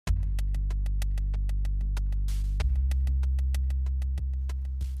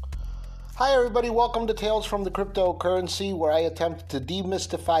Hi everybody, welcome to Tales from the Cryptocurrency, where I attempt to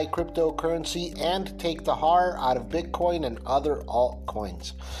demystify cryptocurrency and take the horror out of Bitcoin and other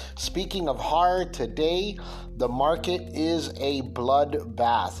altcoins. Speaking of horror, today the market is a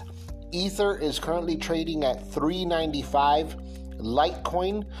bloodbath. Ether is currently trading at $3.95.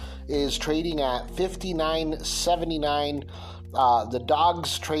 Litecoin is trading at $59.79. The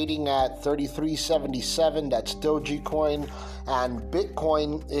Dogs trading at $33.77. That's Dogecoin. And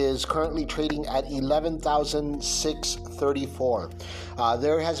Bitcoin is currently trading at $11,634.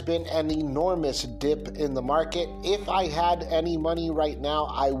 There has been an enormous dip in the market. If I had any money right now,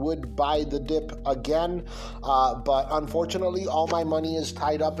 I would buy the dip again. But unfortunately, all my money is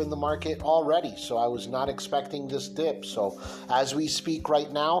tied up in the market already. So I was not expecting this dip. So as we speak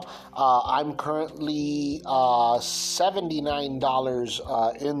right now, I'm currently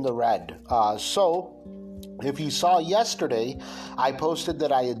 $79 in the red. If you saw yesterday, I posted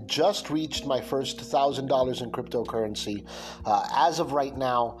that I had just reached my first $1,000 in cryptocurrency. As of right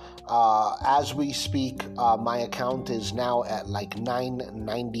now, as we speak, my account is now at like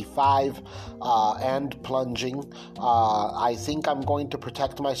 $9.95 and plunging. I think I'm going to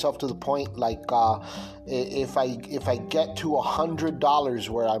protect myself to the point like if I get to $100,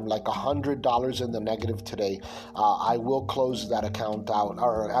 where I'm like $100 in the negative today, I will close that account out,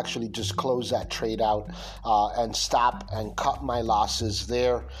 or actually just close that trade out. And stop and cut my losses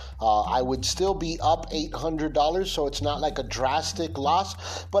there. I would still be up $800, so it's not like a drastic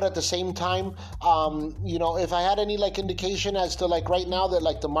loss. But at the same time, if I had any like indication as to like right now that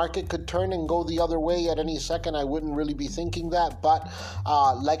like the market could turn and go the other way at any second, I wouldn't really be thinking that. But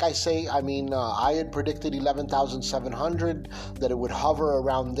like I say, I had predicted 11,700, that it would hover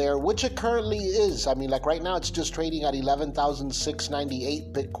around there, which it currently is. Like right now, it's just trading at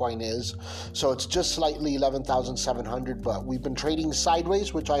 11,698. Bitcoin is, so it's just slightly 11,700, but we've been trading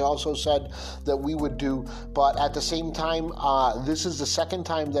sideways, which I also said that we would do. But at the same time, this is the second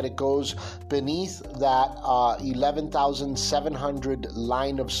time that it goes beneath that 11,700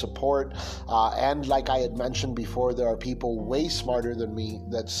 line of support. And like I had mentioned before, there are people way smarter than me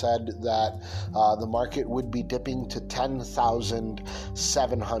that said that the market would be dipping to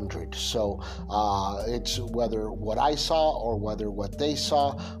 10,700. So it's whether what I saw or whether what they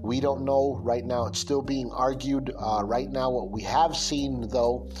saw, we don't know. Right now, it's still being argued. Right now, what we have seen,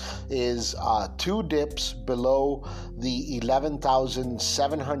 though, is two dips below the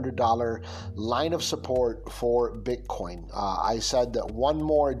 $11,700 line of support for Bitcoin. I said that one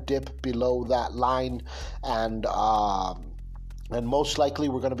more dip below that line, and most likely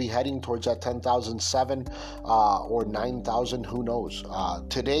we're going to be heading towards that 10,007 or 9,000, who knows.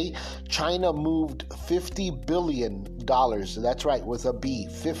 Today, China moved $50 billion. That's right, with a B,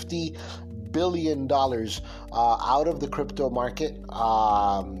 $50 billion out of the crypto market.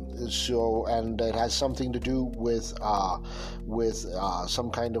 And it has something to do with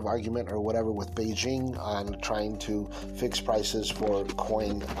some kind of argument or whatever with Beijing and trying to fix prices for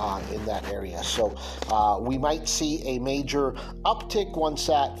coin in that area. So we might see a major uptick once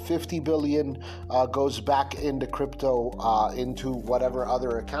that 50 billion goes back into crypto, into whatever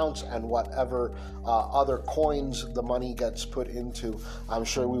other accounts and whatever other coins the money gets put into. I'm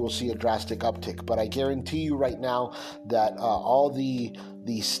sure we will see a drastic uptick, but I guarantee you right now that all the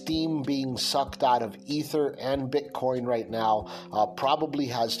steam being sucked out of Ether and Bitcoin right now probably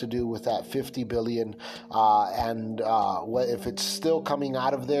has to do with that 50 billion. If it's still coming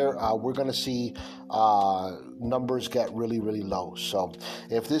out of there, we're going to see numbers get really, really low. So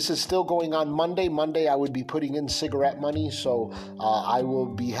if this is still going on Monday, I would be putting in cigarette money. So I will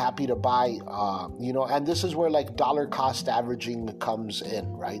be happy to buy, and this is where like dollar cost averaging comes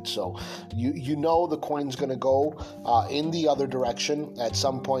in, right? So the coin's going to go in the other direction at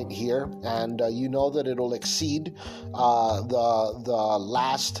some point here, and that it'll exceed the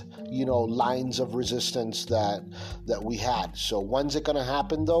last lines of resistance that we had. So when's it going to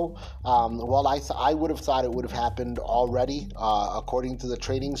happen though? I would have thought it would have happened already according to the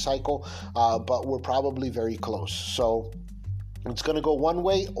trading cycle, but we're probably very close. So it's going to go one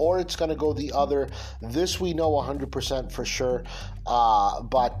way or it's going to go the other. This we know 100% for sure.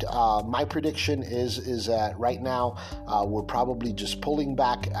 But my prediction is that right now we're probably just pulling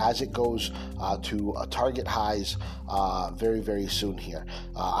back as it goes to target highs very, very soon here.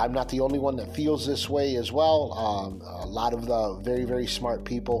 I'm not the only one that feels this way as well. A lot of the very, very smart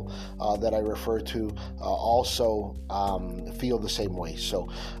people that I refer to also feel the same way. So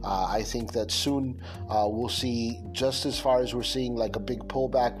I think that soon we'll see, just as far as we're seeing like a big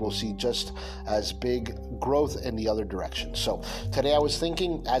pullback, we'll see just as big growth in the other direction. So today I was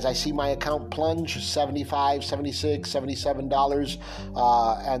thinking, as I see my account plunge $75, $76,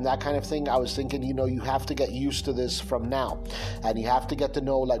 $77, and that kind of thing, I was thinking, you have to get used to this from now, and you have to get to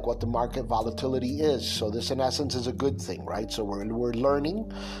know like what the market volatility is. So this in essence is a good thing, right? So we're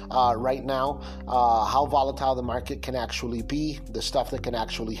learning right now how volatile the market can actually be, the stuff that can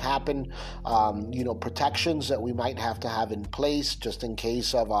actually happen, protections that we might have to have in place just in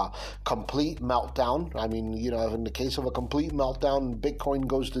case of a complete meltdown. I mean, in the case of a complete meltdown, Bitcoin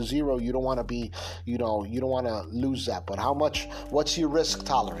goes to zero, you don't want to be, you don't want to lose that. But what's your risk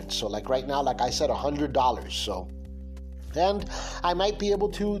tolerance? So like right now, like I said, $100. So, and I might be able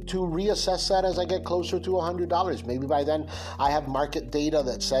to reassess that as I get closer to $100. Maybe by then I have market data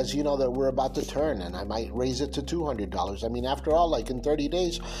that says, that we're about to turn, and I might raise it to $200. I mean, after all, like in 30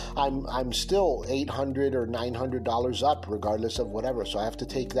 days, I'm still $800 or $900 up, regardless of whatever. So I have to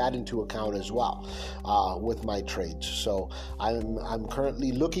take that into account as well with my trades. So I'm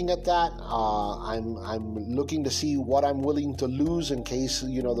currently looking at that. I'm looking to see what I'm willing to lose in case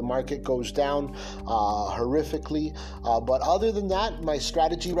the market goes down horrifically. But other than that, my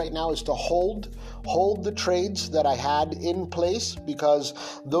strategy right now is to hold the trades that I had in place, because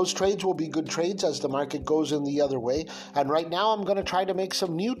those trades will be good trades as the market goes in the other way. And right now I'm going to try to make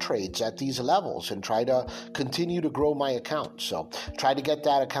some new trades at these levels and try to continue to grow my account. So try to get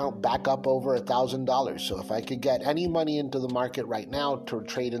that account back up over $1,000. So if I could get any money into the market right now to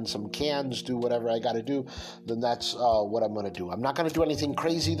trade in some cans, do whatever I got to do, then that's what I'm going to do. I'm not going to do anything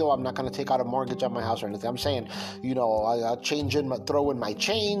crazy though. I'm not going to take out a mortgage on my house or anything. I'm saying, I'll throw in my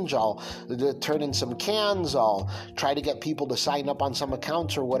change, I'll turn in some cans, I'll try to get people to sign up on some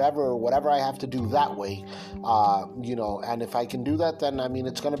accounts or whatever I have to do that way, and if I can do that, then I mean,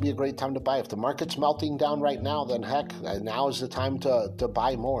 it's going to be a great time to buy. If the market's melting down right now, then heck, now is the time to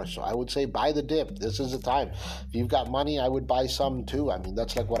buy more. So I would say buy the dip. This is the time. If you've got money, I would buy some too. I mean,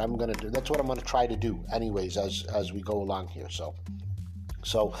 that's like what I'm going to do. That's what I'm going to try to do anyways as we go along here. So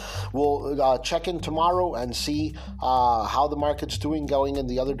we'll check in tomorrow and see how the market's doing going in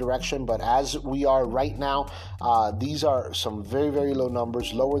the other direction. But as we are right now, these are some very, very low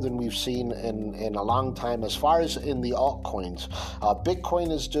numbers, lower than we've seen in a long time as far as in the altcoins.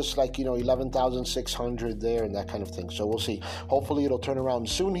 Bitcoin is just like, 11,600 there and that kind of thing. So we'll see. Hopefully it'll turn around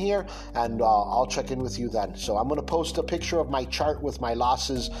soon here, and I'll check in with you then. So I'm going to post a picture of my chart with my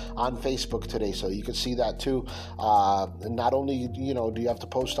losses on Facebook today, so you can see that too. Not only, do you have to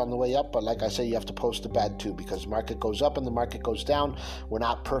post on the way up, but like I say, you have to post the bad too, because the market goes up and the market goes down. We're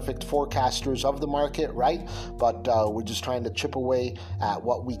not perfect forecasters of the market, right? But we're just trying to chip away at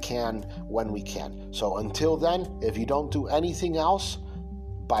what we can when we can. So until then, if you don't do anything else,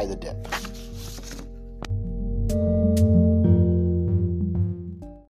 buy the dip.